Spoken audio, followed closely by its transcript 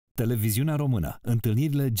Televiziunea Română,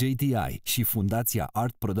 întâlnirile JTI și Fundația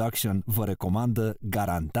Art Production vă recomandă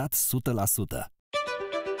Garantat 100%.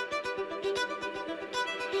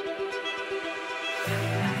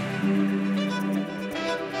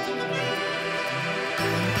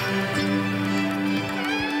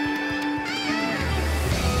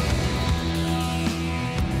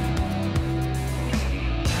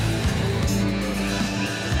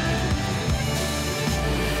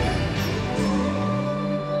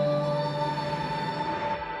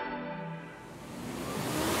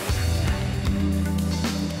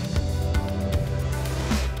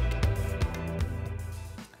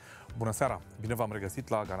 Bună seara! Bine v-am regăsit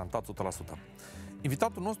la Garantat 100%.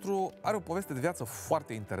 Invitatul nostru are o poveste de viață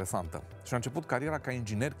foarte interesantă și a început cariera ca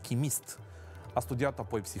inginer chimist. A studiat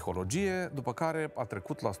apoi psihologie, după care a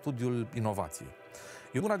trecut la studiul inovației.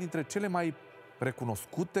 E una dintre cele mai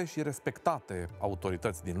recunoscute și respectate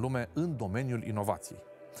autorități din lume în domeniul inovației.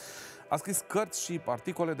 A scris cărți și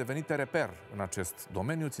articole devenite reper în acest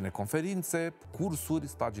domeniu, ține conferințe, cursuri,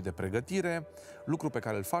 stagii de pregătire, lucru pe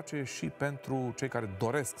care îl face și pentru cei care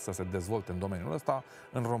doresc să se dezvolte în domeniul ăsta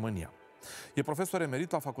în România. E profesor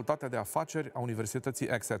emerit la Facultatea de Afaceri a Universității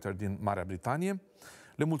Exeter din Marea Britanie.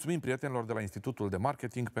 Le mulțumim prietenilor de la Institutul de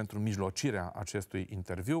Marketing pentru mijlocirea acestui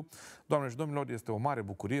interviu. Doamnelor și domnilor, este o mare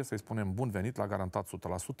bucurie să-i spunem bun venit la Garantat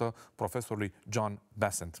 100% profesorului John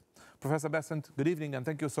Bessant. Professor Bessant, good evening and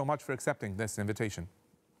thank you so much for accepting this invitation.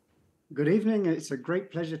 Good evening. It's a great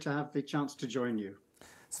pleasure to have the chance to join you.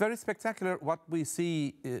 It's very spectacular what we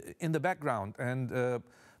see in the background. And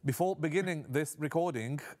before beginning this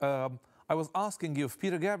recording, I was asking you if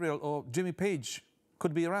Peter Gabriel or Jimmy Page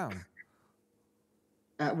could be around.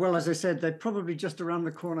 Well, as I said, they're probably just around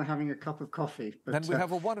the corner having a cup of coffee. But, and we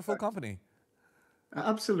have a wonderful company.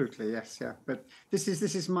 Absolutely, yes, yeah. But this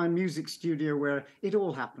is my music studio where it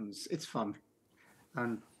all happens. It's fun.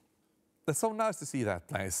 And it's so nice to see that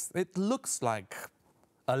place. It looks like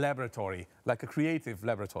a laboratory, like a creative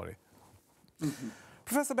laboratory. Mm-hmm.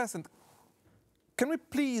 Professor Bessant, can we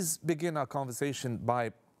please begin our conversation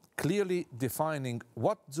by clearly defining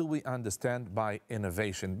what do we understand by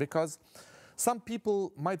innovation? Because some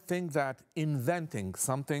people might think that inventing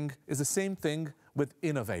something is the same thing with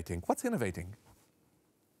innovating. What's innovating?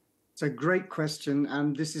 It's a great question,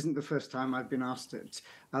 and this isn't the first time I've been asked it.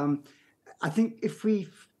 I think if we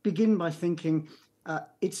begin by thinking,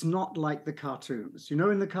 it's not like the cartoons. You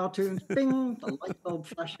know, in the cartoons, bing, the light bulb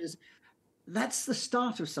flashes. That's the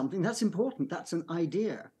start of something. That's important. That's an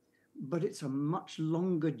idea. But it's a much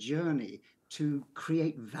longer journey to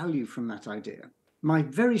create value from that idea. My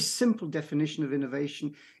very simple definition of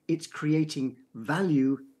innovation, it's creating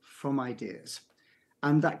value from ideas.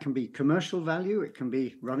 And that can be commercial value, it can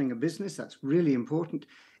be running a business, that's really important.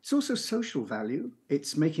 It's also social value,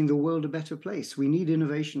 it's making the world a better place. We need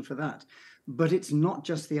innovation for that. But it's not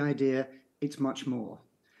just the idea, it's much more.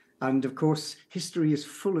 And of course, history is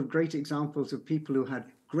full of great examples of people who had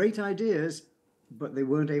great ideas, but they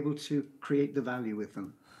weren't able to create the value with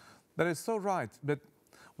them. That is so right, but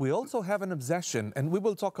we also have an obsession, and we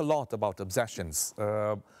will talk a lot about obsessions.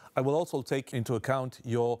 I will also take into account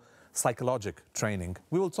your psychological training.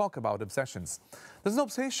 We will talk about obsessions. There's an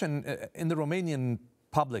obsession in the Romanian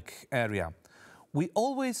public area. We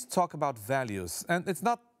always talk about values, and it's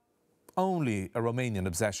not only a Romanian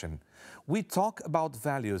obsession. We talk about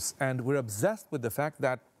values, and we're obsessed with the fact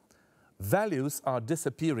that values are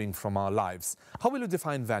disappearing from our lives. How will you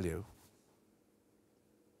define value?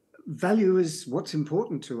 Value is what's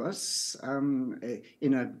important to us.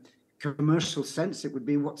 In a commercial sense, it would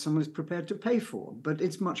be what someone is prepared to pay for, but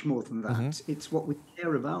it's much more than that. Mm-hmm. It's what we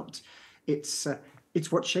care about. It's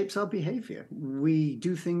what shapes our behavior. We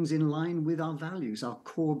do things in line with our values, our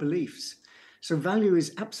core beliefs. So value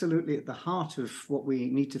is absolutely at the heart of what we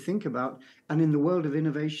need to think about. And in the world of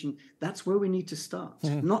innovation, that's where we need to start.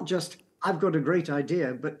 Mm-hmm. Not just, I've got a great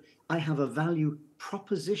idea, but I have a value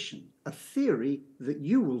proposition, a theory that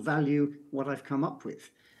you will value what I've come up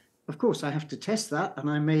with. Of course, I have to test that, and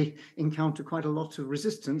I may encounter quite a lot of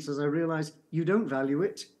resistance as I realize you don't value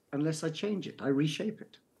it unless I change it, I reshape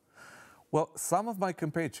it. Well, some of my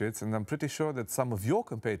compatriots, and I'm pretty sure that some of your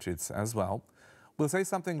compatriots as well, will say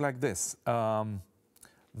something like this.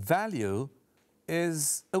 Value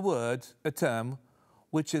is a word, a term,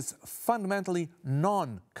 which is fundamentally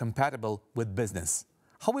non-compatible with business.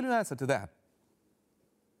 How will you answer to that?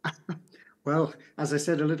 Well, as I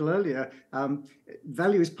said a little earlier,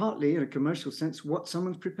 value is partly, in a commercial sense, what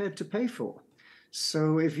someone's prepared to pay for.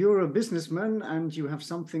 So if you're a businessman and you have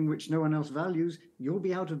something which no one else values, you'll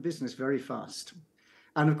be out of business very fast.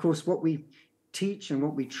 And of course, what we teach and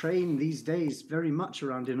what we train these days very much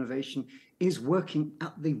around innovation is working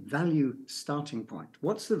at the value starting point.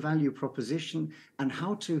 What's the value proposition and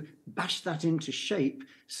how to bash that into shape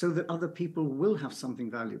so that other people will have something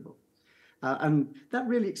valuable. And that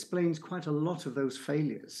really explains quite a lot of those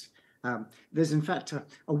failures. There's in fact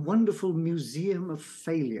a wonderful museum of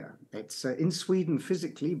failure. It's in Sweden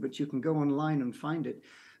physically, but you can go online and find it.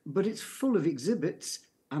 But it's full of exhibits,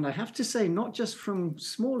 and I have to say, not just from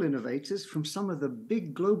small innovators, from some of the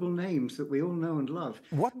big global names that we all know and love.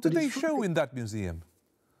 What do they show in that museum?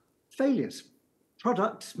 Failures.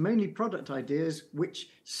 Products, mainly product ideas, which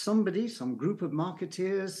somebody, some group of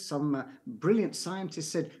marketeers, some brilliant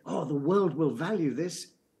scientists said, oh, the world will value this,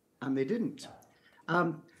 and they didn't.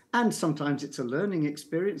 And sometimes it's a learning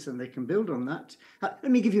experience and they can build on that.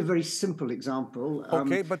 Let me give you a very simple example.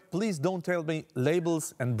 Okay, but please don't tell me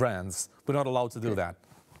labels and brands. We're not allowed to do that.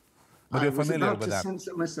 But you're familiar with that. I was about to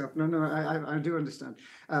censor myself. No, I do understand.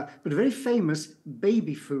 But a very famous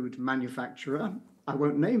baby food manufacturer, I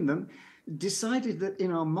won't name them, decided that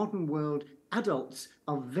in our modern world, adults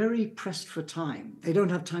are very pressed for time. They don't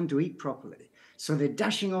have time to eat properly. So they're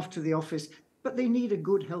dashing off to the office, but they need a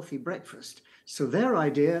good, healthy breakfast. So their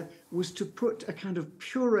idea was to put a kind of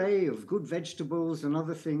puree of good vegetables and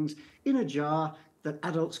other things in a jar that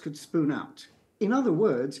adults could spoon out. In other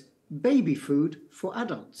words, baby food for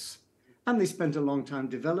adults. And they spent a long time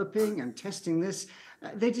developing and testing this.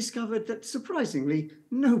 They discovered that, surprisingly,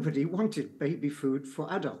 nobody wanted baby food for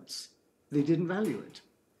adults. They didn't value it.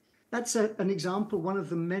 That's an example, one of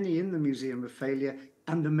the many in the Museum of Failure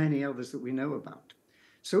and the many others that we know about.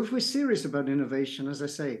 So if we're serious about innovation, as I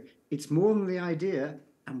say, it's more than the idea,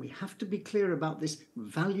 and we have to be clear about this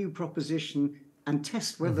value proposition and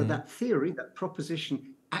test whether that theory, that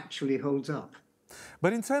proposition, actually holds up.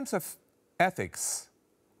 But in terms of ethics,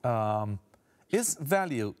 is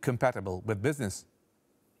value compatible with business?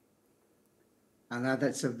 And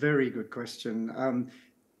that's a very good question.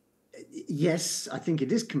 Yes, I think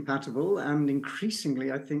it is compatible, and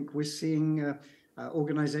increasingly I think we're seeing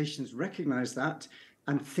organizations recognize that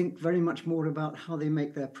and think very much more about how they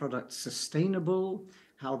make their products sustainable,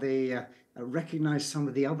 how they recognize some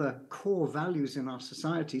of the other core values in our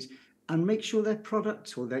societies, and make sure their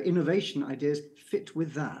products or their innovation ideas fit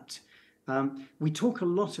with that. We talk a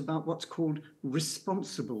lot about what's called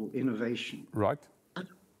responsible innovation. Right.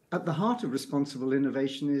 At the heart of responsible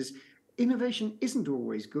innovation isn't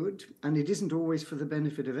always good, and it isn't always for the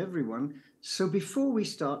benefit of everyone. So before we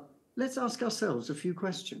start, let's ask ourselves a few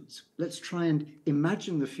questions. Let's try and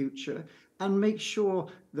imagine the future and make sure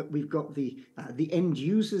that we've got the end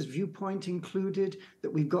user's viewpoint included,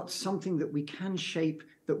 that we've got something that we can shape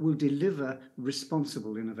that will deliver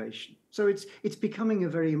responsible innovation. So it's becoming a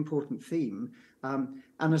very important theme. And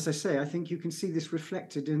as I say, I think you can see this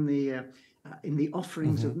reflected in the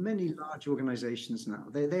offerings of many large organizations now.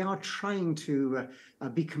 They are trying to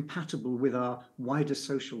be compatible with our wider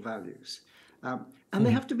social values. And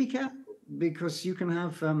they have to be careful, because you can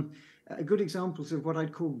have good examples of what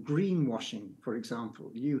I'd call greenwashing, for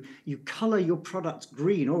example. You color your products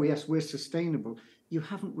green. Oh, yes, we're sustainable. You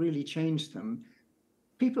haven't really changed them.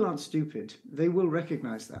 People aren't stupid. They will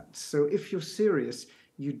recognize that. So if you're serious,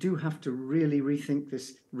 you do have to really rethink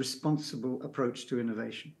this responsible approach to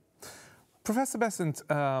innovation. Professor Bessant,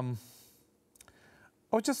 I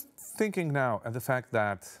was just thinking now at the fact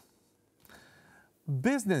that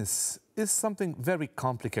business is something very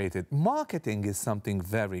complicated. Marketing is something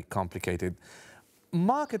very complicated.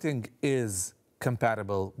 Marketing is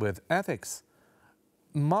compatible with ethics.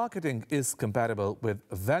 Marketing is compatible with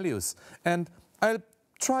values. And I'll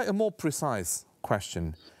try a more precise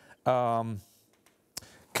question. Can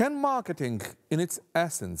marketing, in its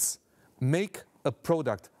essence, make a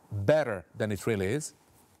product better than it really is?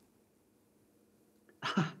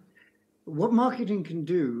 What marketing can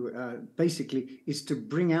do, basically, is to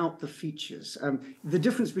bring out the features. The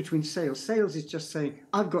difference between sales is just saying,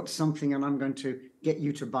 I've got something and I'm going to get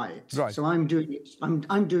you to buy it. Right. So I'm doing it.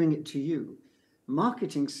 I'm doing it to you.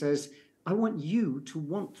 Marketing says, I want you to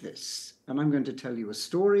want this, and I'm going to tell you a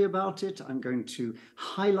story about it. I'm going to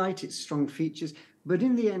highlight its strong features, but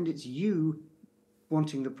in the end, it's you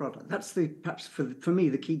wanting the product. That's perhaps for me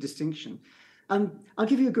the key distinction. I'll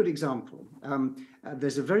give you a good example.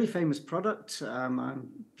 There's a very famous product.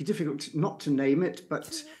 It'd be difficult not to name it,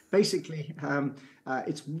 but basically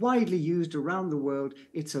it's widely used around the world.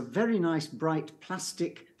 It's a very nice, bright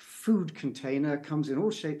plastic food container, comes in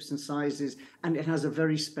all shapes and sizes, and it has a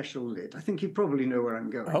very special lid. I think you probably know where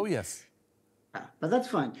I'm going. Oh, yes. But that's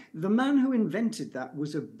fine. The man who invented that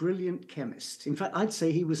was a brilliant chemist. In fact, I'd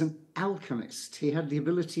say he was an alchemist. He had the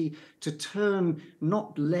ability to turn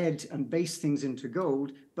not lead and base things into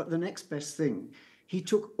gold, but the next best thing. he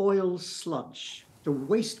took oil sludge, the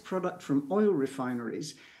waste product from oil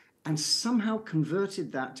refineries, and somehow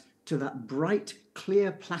converted that to that bright,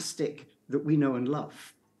 clear plastic that we know and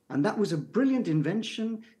love. And that was a brilliant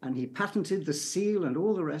invention, and he patented the seal and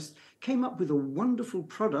all the rest, came up with a wonderful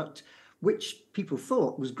product which people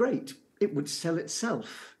thought was great. It would sell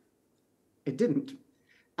itself. It didn't.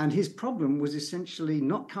 And his problem was essentially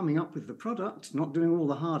not coming up with the product, not doing all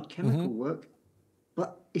the hard chemical work,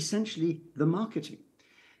 but essentially the marketing.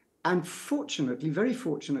 And fortunately, very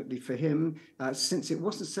fortunately for him, since it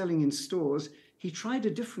wasn't selling in stores, he tried a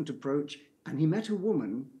different approach, and he met a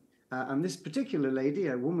woman, and this particular lady,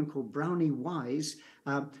 a woman called Brownie Wise,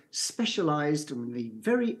 specialized in the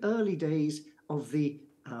very early days of the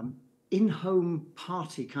in-home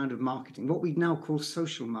party kind of marketing, what we now call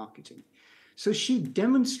social marketing. So she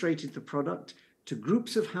demonstrated the product to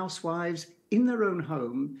groups of housewives in their own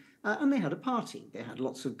home, and they had a party. They had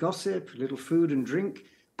lots of gossip, a little food and drink,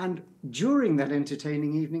 and during that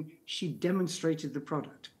entertaining evening, she demonstrated the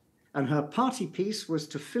product. And her party piece was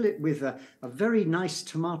to fill it with a very nice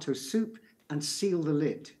tomato soup and seal the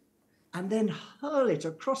lid, and then hurl it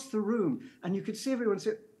across the room. And you could see everyone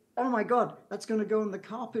say, oh my God, that's going to go on the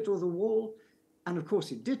carpet or the wall. And of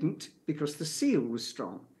course it didn't, because the seal was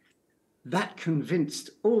strong. That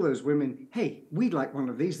convinced all those women, hey, we'd like one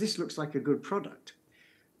of these. This looks like a good product.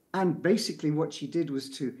 And basically what she did was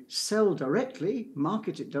to sell directly,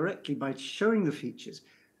 market it directly by showing the features.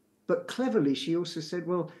 But cleverly, she also said,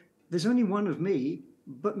 well, there's only one of me,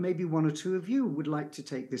 but maybe one or two of you would like to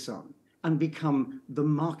take this on and become the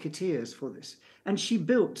marketeers for this. And she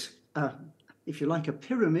built, if you like, a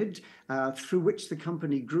pyramid through which the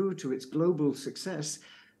company grew to its global success.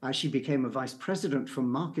 She became a vice president for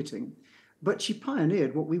marketing, but she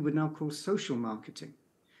pioneered what we would now call social marketing.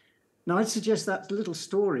 Now, I'd suggest that little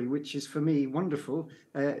story, which is for me wonderful,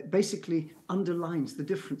 basically underlines the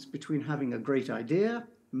difference between having a great idea,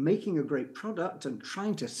 making a great product, and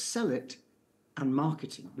trying to sell it, and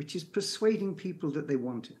marketing, which is persuading people that they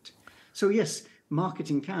want it. So yes,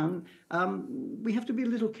 marketing can. We have to be a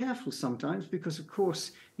little careful sometimes, because of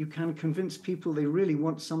course you can convince people they really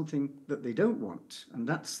want something that they don't want. And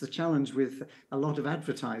that's the challenge with a lot of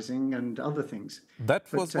advertising and other things.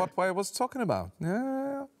 That was what I was talking about.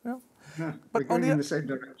 Yeah. But we're going in the same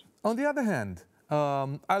direction. On the other hand,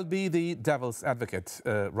 I'll be the devil's advocate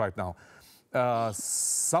right now.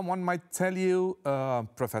 Someone might tell you,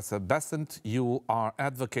 Professor Bessant, you are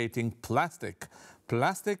advocating plastic.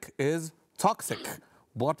 Plastic is toxic.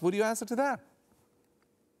 What would you answer to that?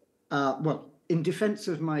 Well, in defense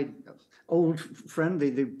of my old friend,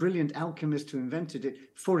 the brilliant alchemist who invented it,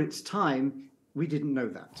 for its time, we didn't know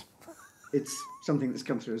that. It's something that's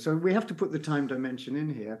come through. So we have to put the time dimension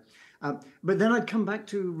in here. But then I'd come back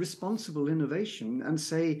to responsible innovation and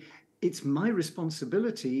say, it's my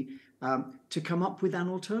responsibility to come up with an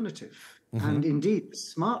alternative. And indeed, the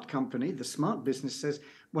smart company, the smart business says,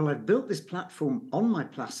 well, I've built this platform on my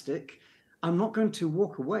plastic. I'm not going to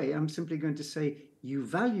walk away. I'm simply going to say, you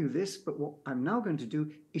value this, but what I'm now going to do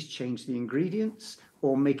is change the ingredients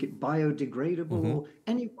or make it biodegradable or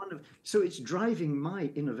any one of. So it's driving my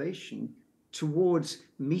innovation towards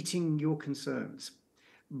meeting your concerns.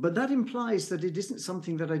 But that implies that it isn't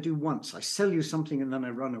something that I do once. I sell you something and then I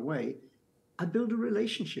run away. I build a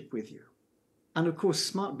relationship with you. And of course,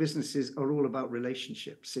 smart businesses are all about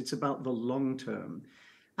relationships. It's about the long term.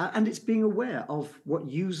 And it's being aware of what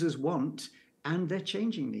users want and their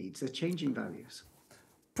changing needs, their changing values.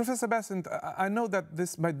 Professor Bessant, I know that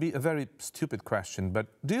this might be a very stupid question, but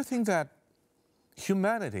do you think that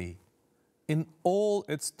humanity in all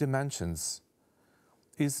its dimensions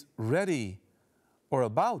is ready or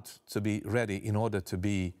about to be ready in order to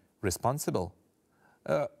be responsible?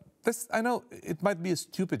 I know it might be a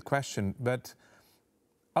stupid question, but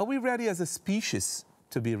are we ready as a species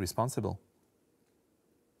to be responsible?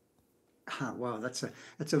 Wow, that's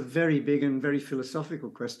a very big and very philosophical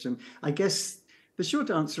question. I guess the short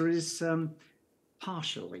answer is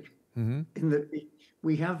partially. In that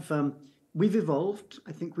we've evolved.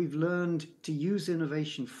 I think we've learned to use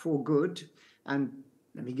innovation for good. And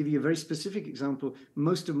let me give you a very specific example.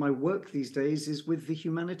 Most of my work these days is with the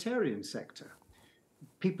humanitarian sector.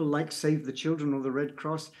 People like Save the Children or the Red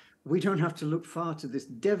Cross. We don't have to look far to this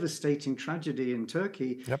devastating tragedy in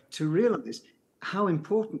Turkey to realize how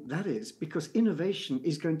important that is, because innovation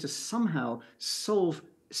is going to somehow solve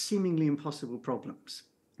seemingly impossible problems.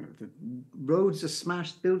 The roads are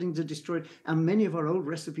smashed, buildings are destroyed, and many of our old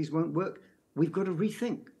recipes won't work. We've got to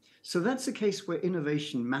rethink. So that's a case where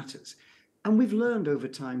innovation matters. And we've learned over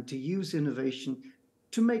time to use innovation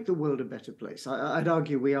to make the world a better place. I'd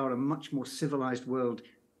argue we are a much more civilized world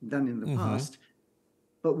than in the past.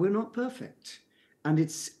 but we're not perfect. And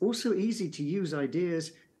it's also easy to use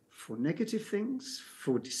ideas for negative things,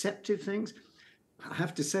 for deceptive things. I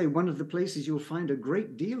have to say, one of the places you'll find a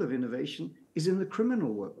great deal of innovation is in the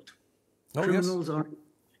criminal world. Oh,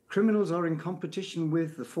 Criminals are in competition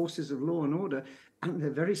with the forces of law and order, and they're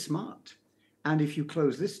very smart. And if you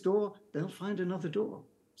close this door, they'll find another door.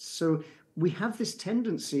 So we have this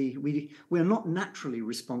tendency, we're not naturally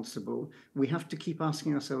responsible. We have to keep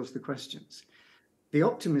asking ourselves the questions. The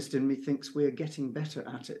optimist in me thinks we're getting better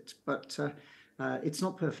at it, but it's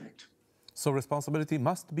not perfect. So responsibility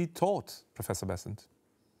must be taught, Professor Bessant.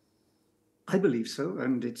 I believe so,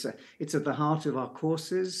 and it's at the heart of our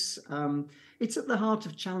courses. It's at the heart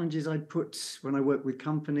of challenges I put when I work with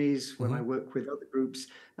companies, when I work with other groups.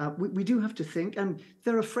 We do have to think, and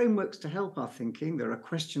there are frameworks to help our thinking. There are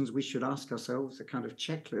questions we should ask ourselves, a kind of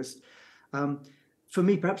checklist. For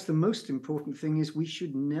me, perhaps the most important thing is we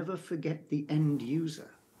should never forget the end user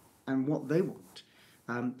and what they want.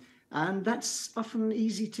 And that's often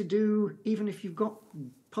easy to do, even if you've got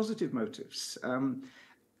positive motives.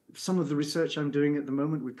 Some of the research I'm doing at the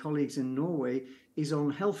moment with colleagues in Norway is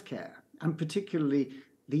on healthcare, and particularly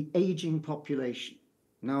the aging population.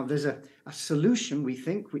 Now, there's a solution, we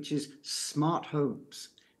think, which is smart homes.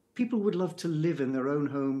 People would love to live in their own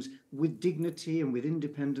homes with dignity and with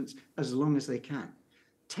independence as long as they can.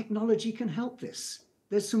 Technology can help this.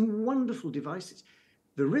 There's some wonderful devices.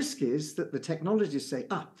 The risk is that the technologists say,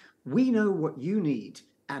 we know what you need,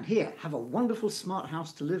 and here, have a wonderful smart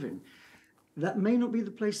house to live in. That may not be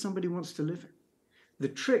the place somebody wants to live in. The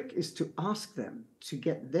trick is to ask them to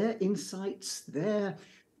get their insights, their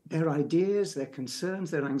ideas, their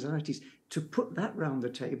concerns, their anxieties, to put that round the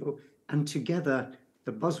table, and together,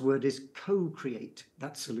 the buzzword is co-create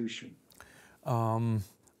that solution.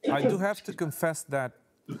 I do have to confess that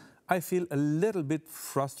I feel a little bit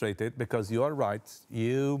frustrated because you are right.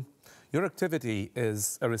 Your activity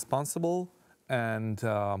is a responsible and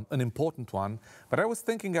an important one. But I was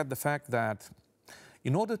thinking at the fact that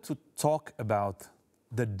in order to talk about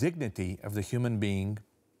the dignity of the human being,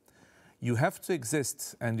 you have to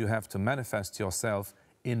exist and you have to manifest yourself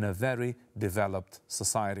in a very developed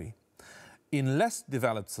society. In less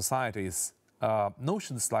developed societies,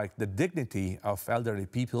 notions like the dignity of elderly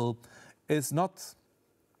people is not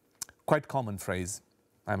quite common phrase,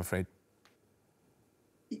 I'm afraid.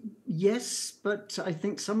 Yes, but I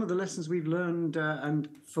think some of the lessons we've learned and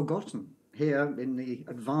forgotten here in the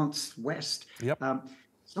advanced West,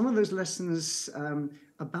 some of those lessons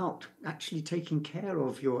about actually taking care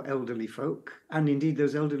of your elderly folk, and indeed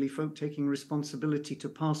those elderly folk taking responsibility to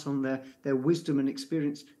pass on their wisdom and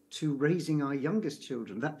experience to raising our youngest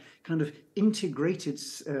children, that kind of integrated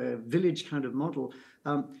village kind of model,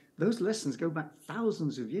 those lessons go back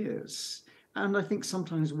thousands of years. And I think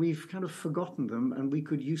sometimes we've kind of forgotten them and we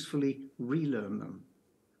could usefully relearn them.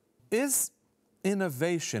 Is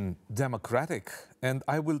innovation democratic? And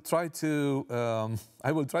I will try to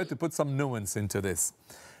put some nuance into this.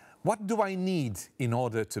 What do I need in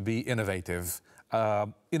order to be innovative?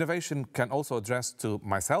 Innovation can also address to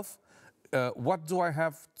myself. What do I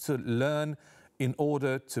have to learn in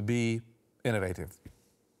order to be innovative?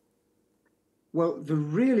 Well, the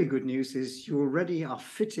really good news is you already are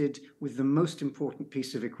fitted with the most important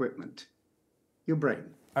piece of equipment, your brain.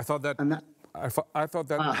 I thought that. And that I thought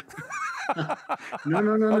that. No.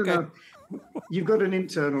 Okay. No. You've got an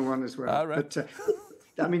internal one as well. All right. But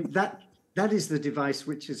I mean, that is the device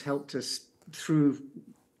which has helped us through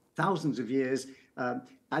thousands of years.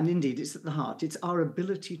 And indeed, it's at the heart. It's our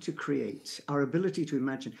ability to create, our ability to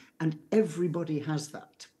imagine. And everybody has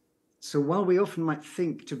that. So while we often might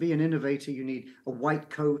think to be an innovator, you need a white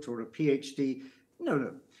coat or a PhD,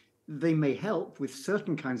 no. They may help with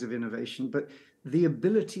certain kinds of innovation, but the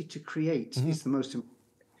ability to create is the most important.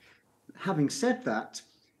 Having said that,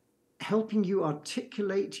 helping you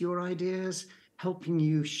articulate your ideas, helping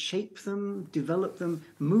you shape them, develop them,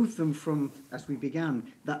 move them from, as we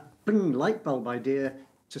began, that light bulb idea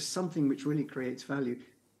to something which really creates value,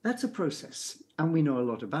 that's a process. And we know a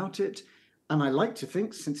lot about it. And I like to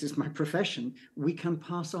think, since it's my profession, we can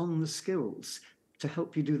pass on the skills to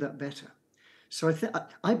help you do that better. So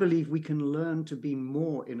I believe we can learn to be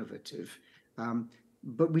more innovative,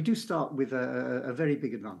 but we do start with a very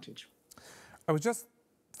big advantage. I was just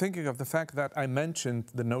thinking of the fact that I mentioned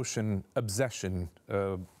the notion obsession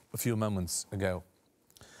a few moments ago.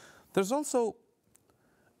 There's also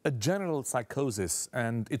a general psychosis,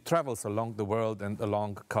 and it travels along the world and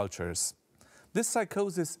along cultures. This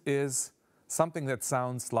psychosis is something that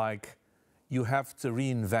sounds like you have to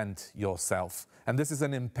reinvent yourself. And this is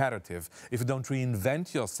an imperative. If you don't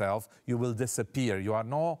reinvent yourself, you will disappear. You are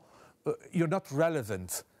no you're not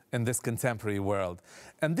relevant in this contemporary world.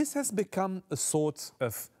 And this has become a sort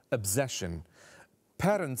of obsession.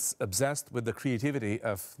 Parents obsessed with the creativity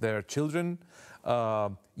of their children,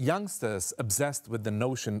 youngsters obsessed with the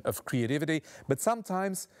notion of creativity, but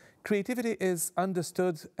sometimes creativity is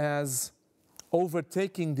understood as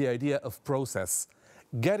overtaking the idea of process,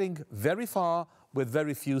 getting very far with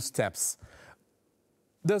very few steps.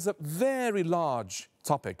 There's a very large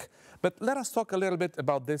topic, but let us talk a little bit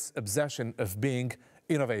about this obsession of being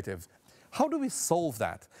innovative. How do we solve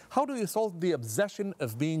that? How do we solve the obsession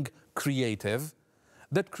of being creative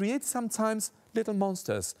that creates sometimes little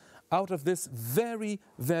monsters out of this very,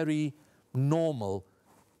 very normal,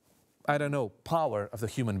 I don't know, power of the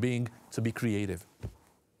human being to be creative?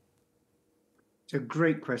 It's a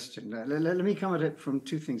great question. Let me come at it from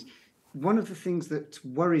two things. One of the things that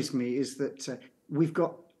worries me is that we've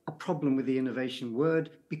got a problem with the innovation word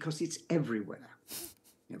because it's everywhere.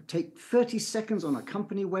 You know, take 30 seconds on a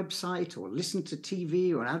company website or listen to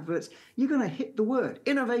TV or adverts, you're going to hit the word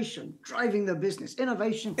innovation, driving the business,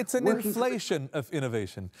 innovation. It's an inflation of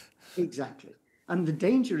innovation. Exactly. And the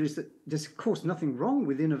danger is that there's, of course, nothing wrong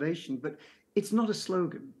with innovation, but it's not a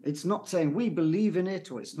slogan. It's not saying we believe in it,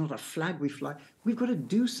 or it's not a flag we fly. We've got to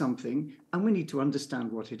do something, and we need to understand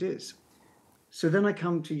what it is. So then I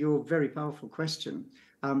come to your very powerful question,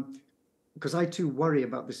 because I too worry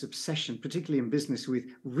about this obsession, particularly in business, with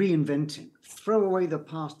reinventing. Throw away the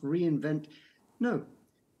past, reinvent. No.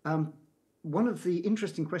 One of the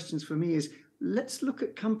interesting questions for me is, let's look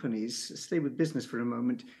at companies, stay with business for a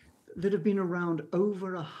moment, that have been around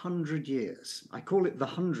over 100 years. I call it the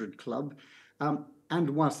 100 Club. And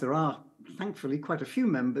whilst there are, thankfully, quite a few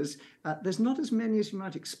members, there's not as many as you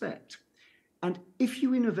might expect. And if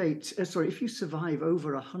you innovate, if you survive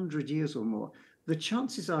over 100 years or more, the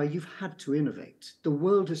chances are you've had to innovate. The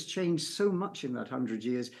world has changed so much in that 100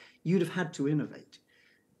 years, you'd have had to innovate.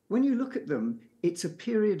 When you look at them, it's a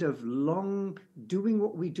period of long doing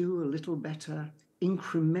what we do a little better,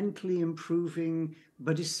 incrementally improving,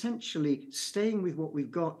 but essentially staying with what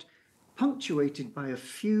we've got, punctuated by a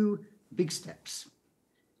few big steps.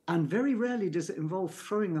 And very rarely does it involve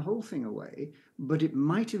throwing the whole thing away, but it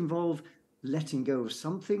might involve letting go of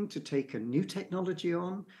something to take a new technology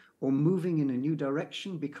on, or moving in a new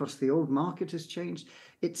direction because the old market has changed.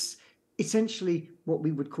 It's essentially what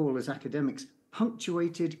we would call as academics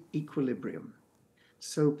punctuated equilibrium.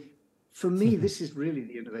 So for me, this is really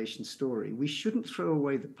the innovation story. We shouldn't throw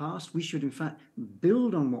away the past. We should, in fact,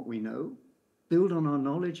 build on what we know, build on our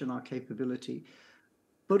knowledge and our capability,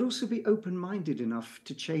 but also be open-minded enough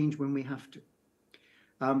to change when we have to.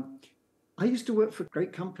 I used to work for a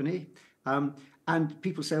great company, and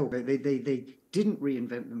people say, oh, they didn't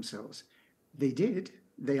reinvent themselves. They did.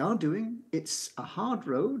 They are doing. It's a hard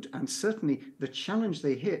road, and certainly the challenge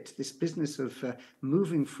they hit, this business of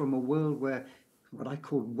moving from a world where what I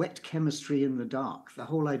call wet chemistry in the dark, the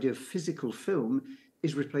whole idea of physical film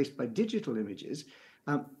is replaced by digital images.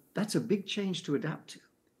 That's a big change to adapt to.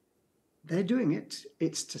 They're doing it.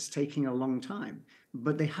 It's just taking a long time,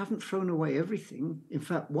 but they haven't thrown away everything. In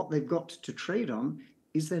fact, what they've got to trade on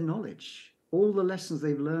is their knowledge, all the lessons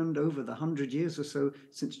they've learned over the 100 years or so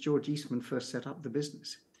since George Eastman first set up the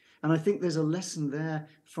business. And I think there's a lesson there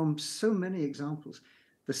from so many examples.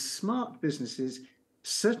 The smart businesses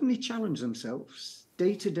certainly challenge themselves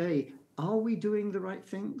day to day. Are we doing the right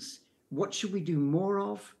things? What should we do more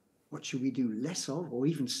of? What should we do less of, or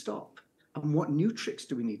even stop? And what new tricks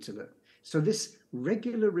do we need to learn? So this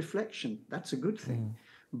regular reflection, that's a good thing.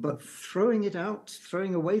 But throwing it out,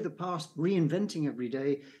 throwing away the past, reinventing every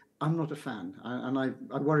day, I'm not a fan. And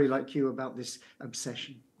I worry like you about this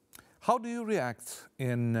obsession. How do you react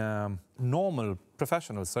in normal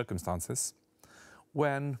professional circumstances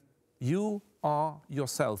when you are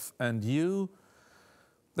yourself and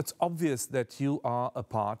it's obvious that you are a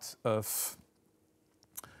part of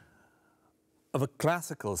a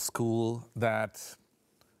classical school that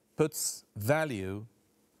puts value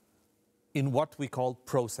in what we call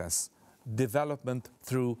process, development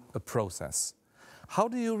through a process? How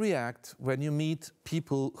do you react when you meet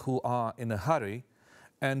people who are in a hurry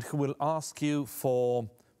and who will ask you for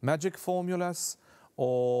magic formulas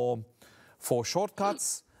or for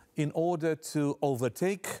shortcuts in order to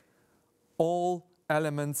overtake all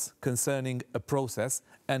elements concerning a process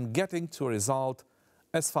and getting to a result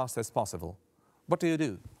as fast as possible? What do you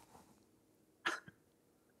do?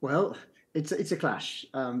 Well, it's a clash.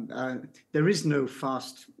 There is no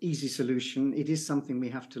fast, easy solution. It is something we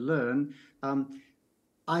have to learn.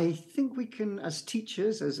 I think we can, as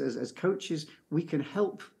teachers, as coaches, we can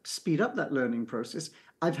help speed up that learning process.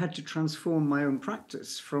 I've had to transform my own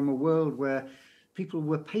practice from a world where people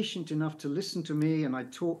were patient enough to listen to me and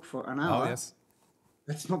I'd talk for an hour. Oh, yes.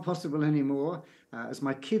 That's not possible anymore. As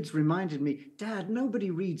my kids reminded me, Dad,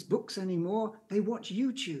 nobody reads books anymore. They watch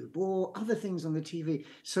YouTube or other things on the TV.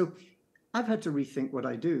 So I've had to rethink what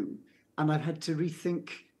I do, and I've had to rethink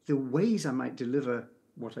the ways I might deliver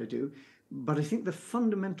what I do. But I think the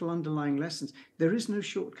fundamental underlying lessons, there is no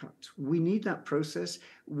shortcut. We need that process.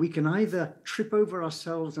 We can either trip over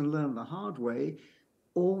ourselves and learn the hard way,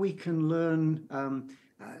 or we can learn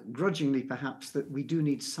grudgingly, perhaps, that we do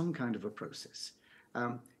need some kind of a process.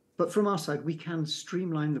 But from our side, we can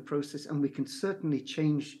streamline the process, and we can certainly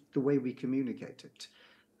change the way we communicate it.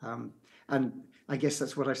 And I guess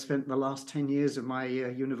that's what I've spent the last 10 years of my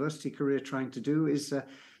university career trying to do, is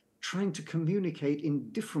trying to communicate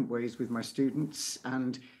in different ways with my students,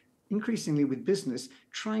 and increasingly with business,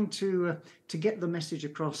 trying to get the message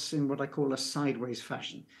across in what I call a sideways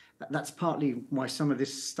fashion. That's partly why some of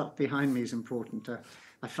this stuff behind me is important.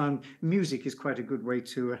 I found music is quite a good way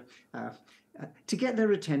to get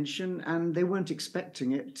their attention, and they weren't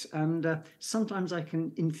expecting it. And sometimes I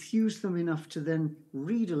can enthuse them enough to then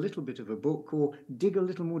read a little bit of a book or dig a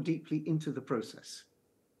little more deeply into the process.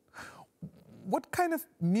 What kind of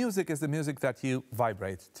music is the music that you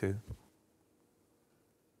vibrate to?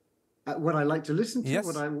 What I like to listen to?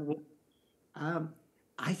 Yes.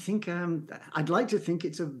 I think I'd like to think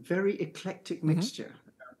it's a very eclectic mixture.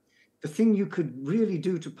 The thing you could really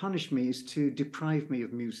do to punish me is to deprive me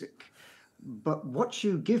of music. But what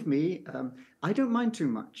you give me, I don't mind too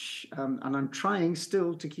much. And I'm trying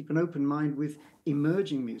still to keep an open mind with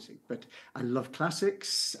emerging music. But I love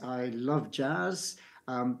classics. I love jazz.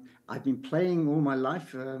 I've been playing all my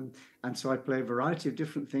life, and so I play a variety of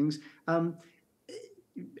different things.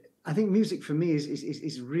 I think music for me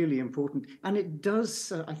is really important, and it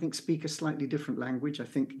does, I think, speak a slightly different language. I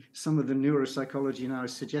think some of the neuropsychology now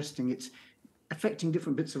is suggesting it's affecting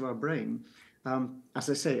different bits of our brain. As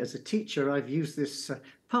I say, as a teacher, I've used this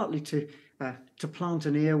partly to plant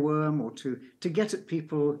an earworm, or to get at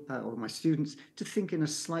people or my students to think in a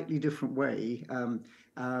slightly different way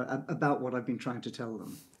about what I've been trying to tell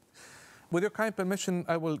them. With your kind permission,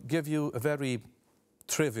 I will give you a very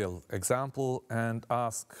trivial example and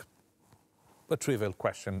ask a trivial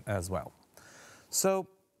question as well. So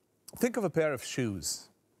think of a pair of shoes.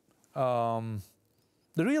 The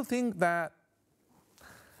real thing that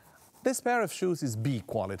this pair of shoes is B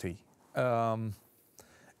quality. And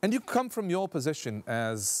you come from your position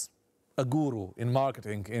as a guru in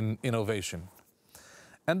marketing, in innovation.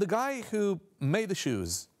 And the guy who made the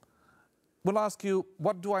shoes will ask you,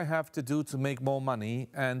 what do I have to do to make more money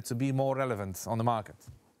and to be more relevant on the market?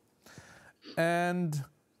 And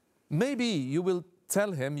maybe you will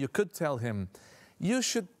tell him, you could tell him, you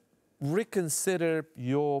should reconsider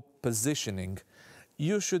your positioning.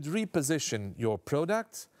 You should reposition your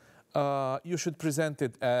product. You should present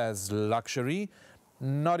it as luxury,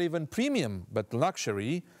 not even premium, but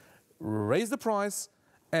luxury. Raise the price,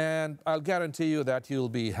 and I'll guarantee you that you'll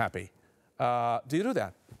be happy. Do you do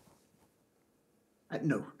that?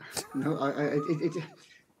 No,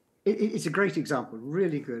 it's a great example,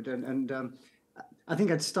 really good. And I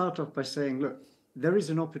think I'd start off by saying, look, there is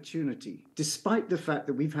an opportunity. Despite the fact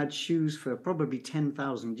that we've had shoes for probably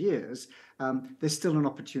 10,000 years, there's still an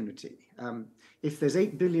opportunity. If there's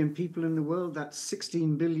 8 billion people in the world, that's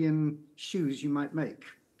 16 billion shoes you might make.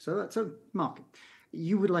 So that's a market.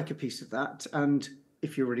 You would like a piece of that. And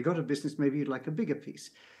if you already got a business, maybe you'd like a bigger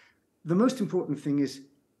piece. The most important thing is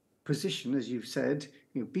position, as you've said,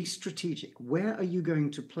 be strategic. Where are you going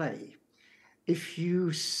to play? If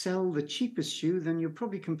you sell the cheapest shoe, then you're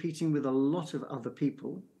probably competing with a lot of other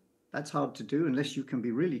people. That's hard to do unless you can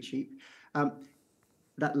be really cheap.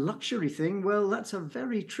 That luxury thing, well, that's a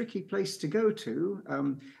very tricky place to go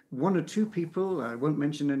to. One or two people, I won't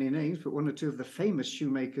mention any names, but one or two of the famous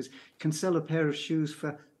shoemakers can sell a pair of shoes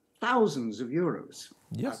for thousands of euros.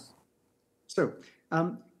 Yes. So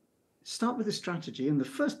start with a strategy. And the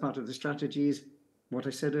first part of the strategy is what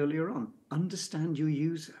I said earlier on. Understand your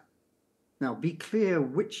user. Now, be clear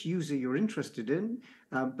which user you're interested in,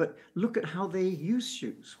 but look at how they use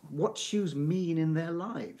shoes. What shoes mean in their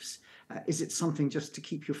lives? Is it something just to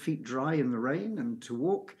keep your feet dry in the rain and to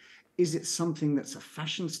walk? Is it something that's a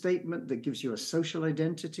fashion statement that gives you a social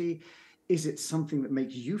identity? Is it something that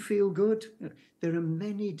makes you feel good? There are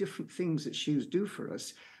many different things that shoes do for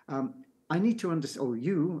us. I need to understand, or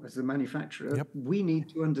you as the manufacturer, Yep. we need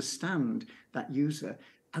to understand that user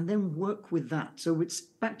and then work with that. So it's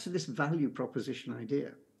back to this value proposition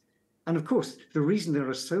idea. And of course, the reason there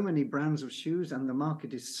are so many brands of shoes and the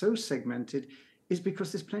market is so segmented is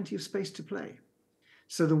because there's plenty of space to play.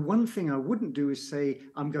 So the one thing I wouldn't do is say,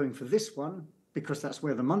 I'm going for this one, because that's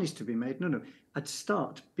where the money's to be made. No. I'd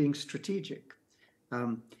start being strategic.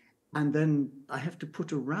 And then I have to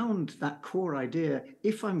put around that core idea,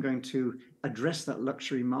 if I'm going to address that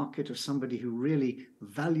luxury market of somebody who really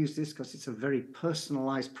values this because it's a very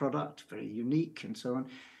personalized product, very unique and so on,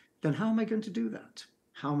 then how am I going to do that?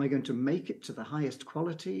 How am I going to make it to the highest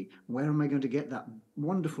quality? Where am I going to get that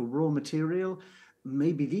wonderful raw material?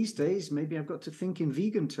 Maybe these days, maybe I've got to think in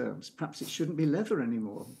vegan terms. Perhaps it shouldn't be leather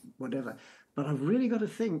anymore, whatever. But I've really got to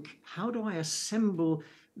think, how do I assemble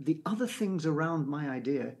the other things around my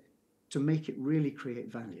idea to make it really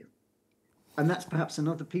create value? And that's perhaps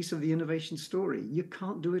another piece of the innovation story. You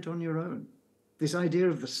can't do it on your own. This idea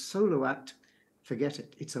of the solo act, forget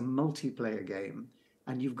it. It's a multiplayer game.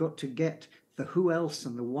 And you've got to get the who else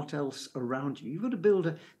and the what else around you. You've got to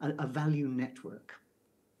build a value network.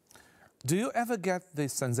 Do you ever get the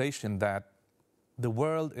sensation that the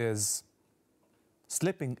world is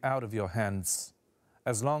slipping out of your hands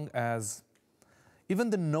as long as even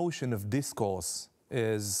the notion of discourse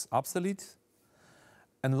is obsolete?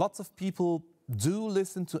 And lots of people do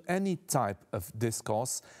listen to any type of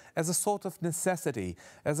discourse as a sort of necessity,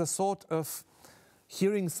 as a sort of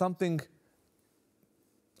hearing something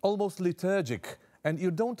almost liturgic. And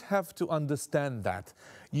you don't have to understand that.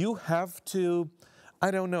 You have to,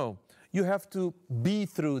 I don't know, you have to be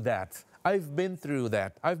through that. I've been through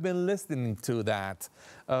that. I've been listening to that.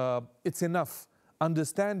 It's enough.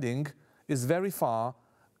 Understanding is very far.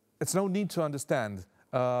 It's no need to understand.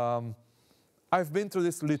 I've been through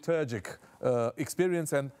this liturgic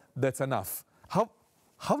experience, and that's enough.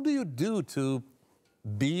 How do you do to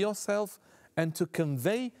be yourself and to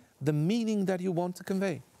convey the meaning that you want to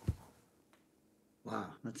convey? Wow,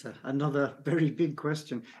 that's another very big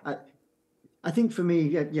question. I think for me,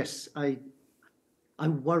 yes, I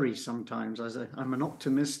worry sometimes. I'm an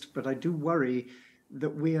optimist, but I do worry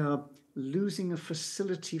that we are losing a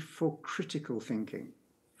facility for critical thinking,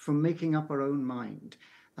 for making up our own mind.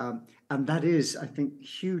 And that is, I think,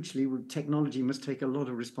 hugely, technology must take a lot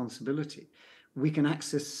of responsibility. We can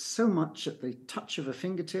access so much at the touch of a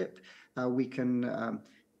fingertip. We can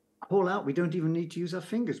call out. We don't even need to use our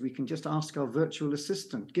fingers. We can just ask our virtual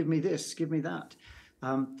assistant, give me this, give me that.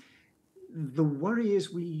 The worry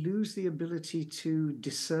is we lose the ability to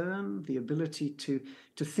discern, the ability to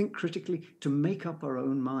think critically, to make up our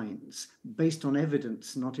own minds based on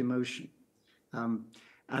evidence, not emotion.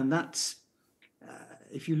 And that's,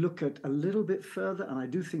 if you look at a little bit further, and I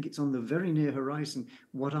do think it's on the very near horizon,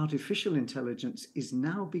 what artificial intelligence is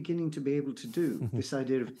now beginning to be able to do, this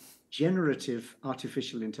idea of generative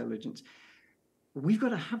artificial intelligence. We've got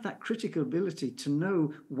to have that critical ability to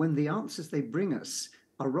know when the answers they bring us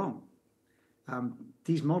are wrong.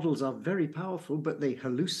 These models are very powerful, but they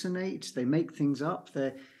hallucinate, they make things up.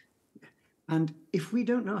 And if we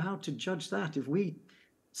don't know how to judge that, if we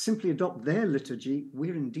simply adopt their liturgy,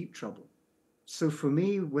 we're in deep trouble. So for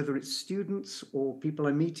me, whether it's students or people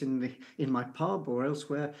I meet in my pub or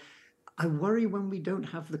elsewhere, I worry when we don't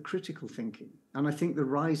have the critical thinking. And I think the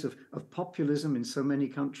rise of populism in so many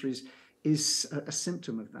countries is a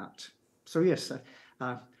symptom of that. So yes,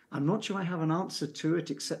 I'm not sure I have an answer to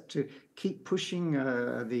it except to keep pushing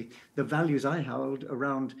the values I hold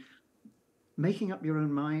around making up your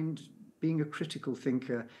own mind, being a critical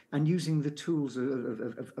thinker, and using the tools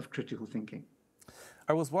of critical thinking.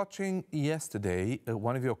 I was watching yesterday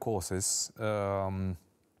one of your courses, and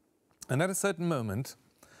at a certain moment,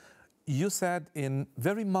 you said in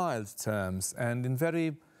very mild terms and in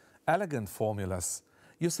very elegant formulas,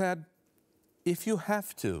 you said, if you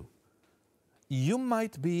have to, you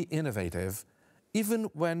might be innovative even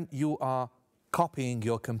when you are copying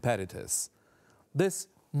your competitors. This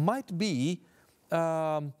might be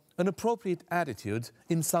an appropriate attitude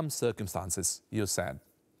in some circumstances, you said.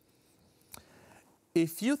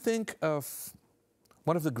 If you think of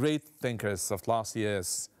one of the great thinkers of last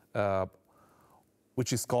years,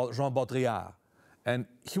 which is called Jean Baudrillard, and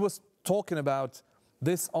he was talking about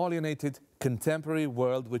this alienated contemporary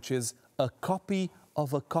world, which is a copy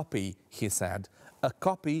of a copy, he said, a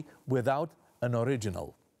copy without an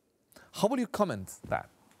original. How will you comment that?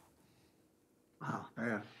 Wow,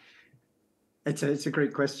 yeah. It's a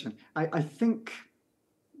great question. I think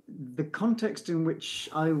the context in which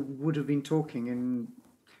I would have been talking in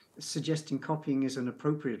suggesting copying is an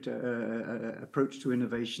appropriate approach to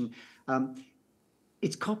innovation.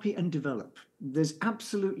 It's copy and develop. There's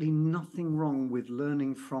absolutely nothing wrong with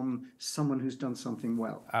learning from someone who's done something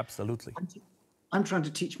well. Absolutely. I'm trying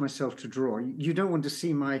to teach myself to draw. You don't want to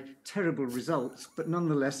see my terrible results, but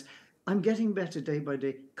nonetheless, I'm getting better day by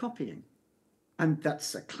day copying. And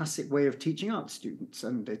that's a classic way of teaching art students,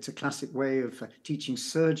 and it's a classic way of teaching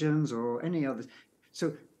surgeons or any others.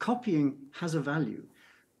 So copying has a value.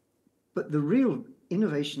 But the real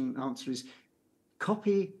innovation answer is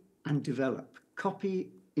copy and develop. Copy,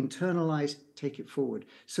 internalize, take it forward.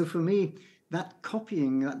 So for me, that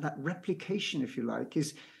copying, that replication, if you like,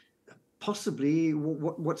 is possibly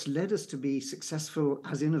what's led us to be successful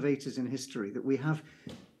as innovators in history, that we have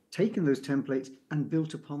taken those templates and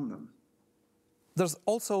built upon them. There's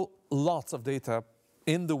also lots of data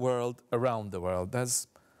in the world, around the world. There's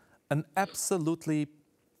an absolutely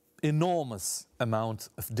enormous amount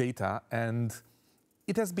of data, and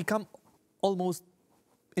it has become almost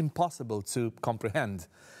impossible to comprehend.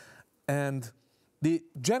 And the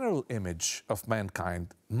general image of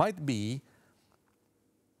mankind might be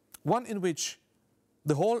one in which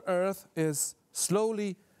the whole earth is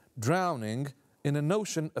slowly drowning in an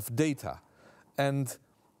ocean of data. And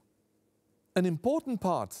an important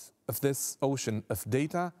part of this ocean of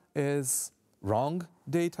data is wrong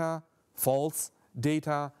data, false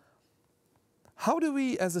data. How do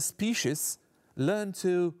we as a species learn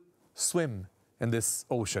to swim in this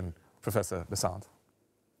ocean, Professor Bessant?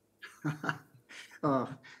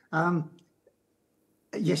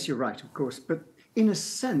 Yes, you're right, of course. But in a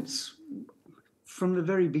sense, from the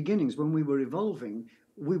very beginnings, when we were evolving,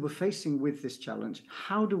 we were facing with this challenge.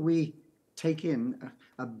 How do we take in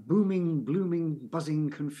a booming, blooming, buzzing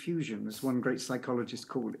confusion, as one great psychologist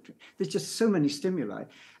called it? There's just so many stimuli.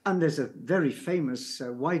 And there's a very famous,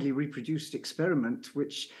 widely reproduced experiment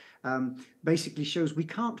which basically shows we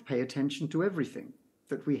can't pay attention to everything,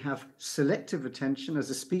 that we have selective attention. As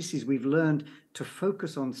a species, we've learned to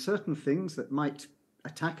focus on certain things that might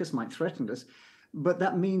attack us, might threaten us, but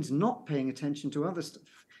that means not paying attention to other stuff.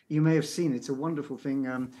 You may have seen, it's a wonderful thing,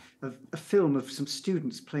 a film of some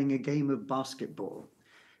students playing a game of basketball.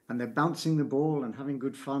 And they're bouncing the ball and having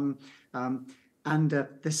good fun. And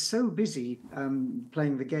they're so busy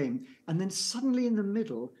playing the game. And then suddenly in the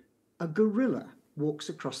middle, a gorilla walks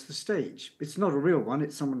across the stage. It's not a real one,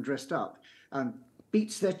 it's someone dressed up.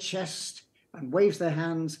 Beats their chest and waves their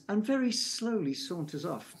hands and very slowly saunters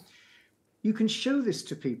off. You can show this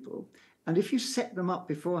to people, and if you set them up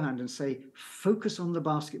beforehand and say, focus on the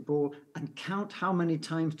basketball and count how many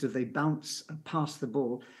times do they bounce and pass the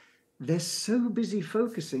ball, they're so busy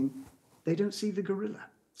focusing, they don't see the gorilla.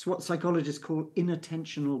 It's what psychologists call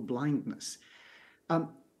inattentional blindness. And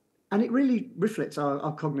it really reflects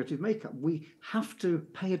our cognitive makeup. We have to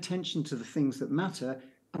pay attention to the things that matter,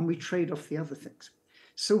 and we trade off the other things.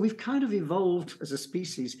 So we've kind of evolved as a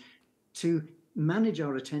species to manage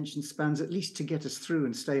our attention spans, at least to get us through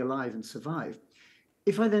and stay alive and survive.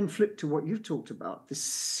 If I then flip to what you've talked about, the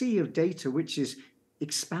sea of data, which is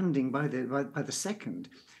expanding by the second,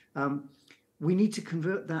 we need to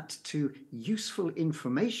convert that to useful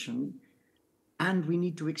information, and we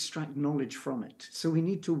need to extract knowledge from it. So we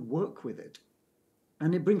need to work with it.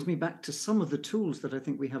 And it brings me back to some of the tools that I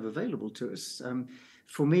think we have available to us.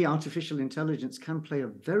 For me, artificial intelligence can play a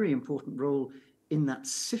very important role in that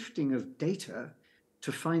sifting of data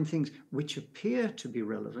to find things which appear to be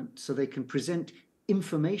relevant, so they can present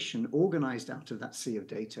information organized out of that sea of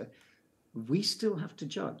data. We still have to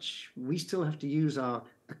judge. We still have to use our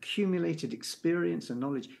accumulated experience and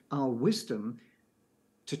knowledge, our wisdom,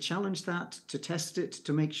 to challenge that, to test it,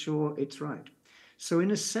 to make sure it's right. So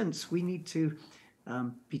in a sense, we need to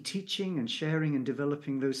be teaching and sharing and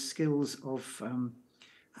developing those skills of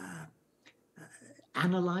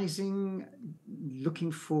analyzing,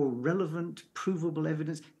 looking for relevant, provable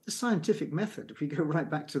evidence. The scientific method, if we go right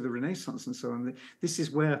back to the Renaissance and so on, this is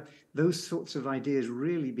where those sorts of ideas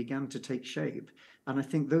really began to take shape. And I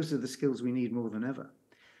think those are the skills we need more than ever.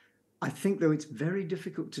 I think, though, it's very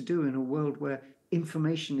difficult to do in a world where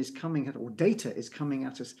information is coming at, or data is coming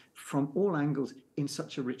at us from all angles in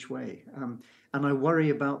such a rich way. And I worry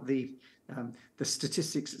about the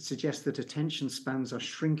statistics that suggest that attention spans are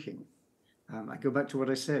shrinking. I go back to what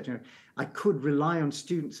I said, I could rely on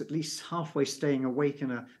students at least halfway staying awake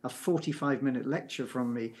in a 45-minute lecture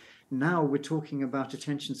from me. Now we're talking about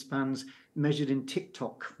attention spans measured in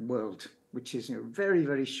TikTok world, which is very,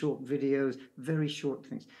 very short videos, very short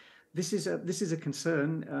things. This is a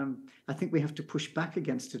concern. I think we have to push back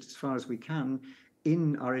against it as far as we can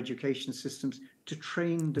in our education systems to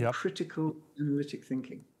train the critical analytic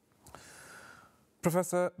thinking.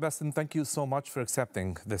 Professor Bessant, thank you so much for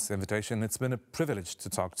accepting this invitation. It's been a privilege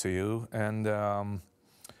to talk to you, and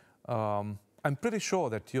I'm pretty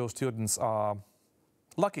sure that your students are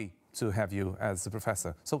lucky to have you as a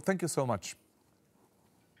professor. So thank you so much.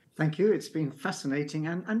 Thank you. It's been fascinating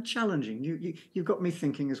and challenging. You got me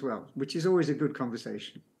thinking as well, which is always a good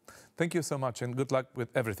conversation. Thank you so much and good luck with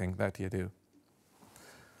everything that you do.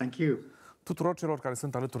 Thank you. Tuturor celor care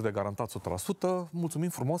sunt alături de Garantat 100%, mulțumim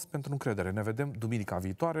frumos pentru încredere. Ne vedem duminica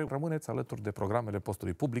viitoare. Rămâneți alături de programele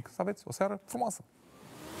postului public. Să aveți o seară frumoasă!